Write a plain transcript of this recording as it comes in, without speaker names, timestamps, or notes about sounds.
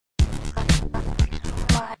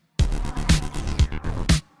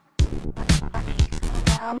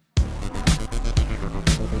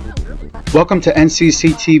Welcome to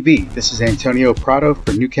NCC TV. This is Antonio Prado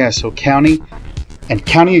for Newcastle County, and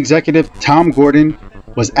County Executive Tom Gordon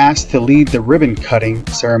was asked to lead the ribbon cutting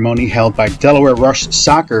ceremony held by Delaware Rush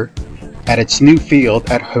Soccer at its new field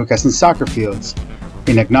at Hockessin Soccer Fields,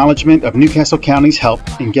 in acknowledgement of Newcastle County's help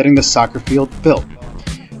in getting the soccer field built.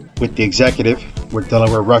 With the executive were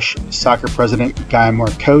Delaware Rush Soccer President Guy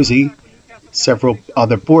Marcosi, several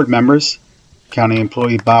other board members, County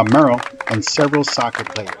employee Bob Merrill, and several soccer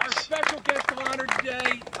players. Our special guest of honor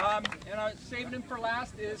today, and I'm saving him for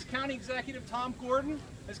last, is County Executive Tom Gordon.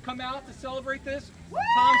 Has come out to celebrate this.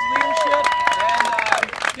 Tom's leadership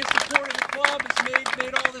and his support of the club has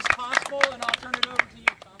made all this possible, and I'll turn it over to you,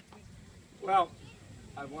 Tom, please. Well,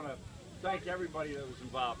 I want to thank everybody that was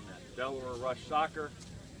involved in that. Delaware Rush Soccer.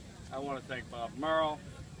 I want to thank Bob Merrill.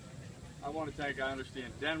 I want to thank, I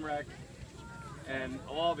understand, Denrec, and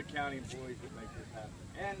all the county employees that make this happen,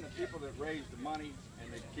 and the people that raise the money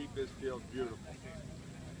and they keep this field beautiful.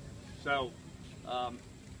 So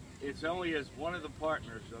it's only as one of the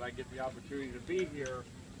partners that I get the opportunity to be here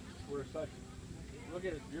for such, look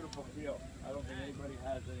at this beautiful field. I don't think anybody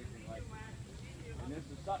has anything like it. And this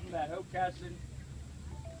is something that Hockessin,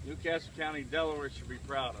 Newcastle County, Delaware should be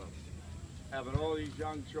proud of. Having all these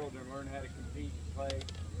young children learn how to compete,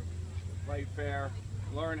 play fair,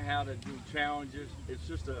 learn how to do challenges. It's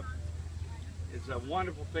just it's a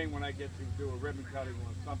wonderful thing when I get to do a ribbon cutting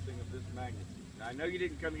on something of this magnitude. Now, I know you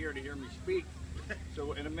didn't come here to hear me speak,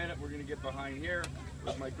 so in a minute we're going to get behind here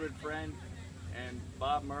with my good friend and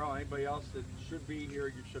Bob Merrill. Anybody else that should be here,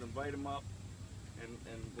 you should invite them up, and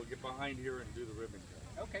we'll get behind here and do the ribbon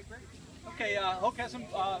cutting. Okay, great. Okay, Hockessin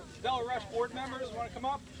Delaware Rush board members want to come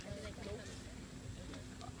up?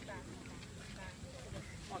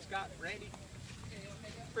 Come on, Scott, Randy.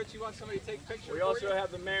 Fritz, you want somebody to take a picture? We also have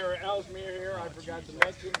the mayor of Ellesmere here. I forgot to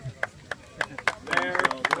mention. Mayor, you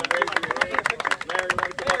want to raise your hand? Mayor, you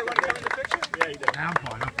want to come in the picture? Yeah, he does. I'm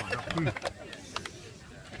fine.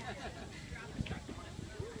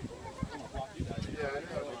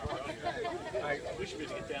 We should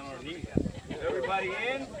just get down on our knees. Everybody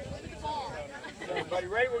in? Everybody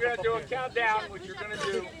ready? We're going to do a countdown, which you're going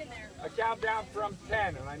to do a countdown from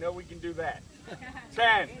 10, and I know we can do that.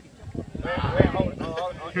 10. Wait, hold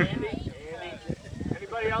on. Andy?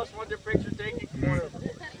 Anybody else want their picture taken? Come on over.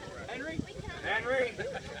 Henry?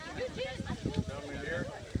 Here.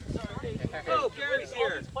 Oh, Gary's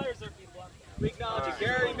here. We acknowledge you.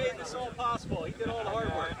 Gary made this all possible. He did all the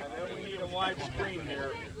hard work. And then we need a wide screen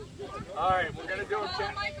here. All right, we're going to do a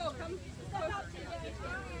countdown. Michael, come.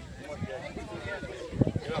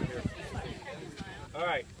 Get up here. All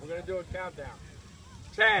right, we're going to do a countdown.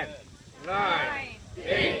 10, 9,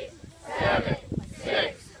 8, 7,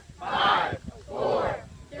 6, 5, 4,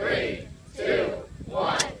 3, 2,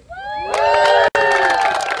 1.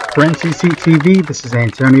 For NCC TV, this is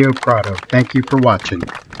Antonio Prado. Thank you for watching.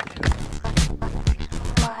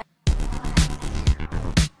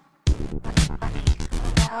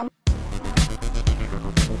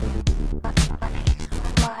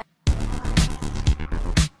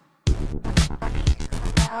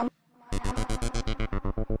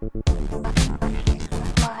 Bye.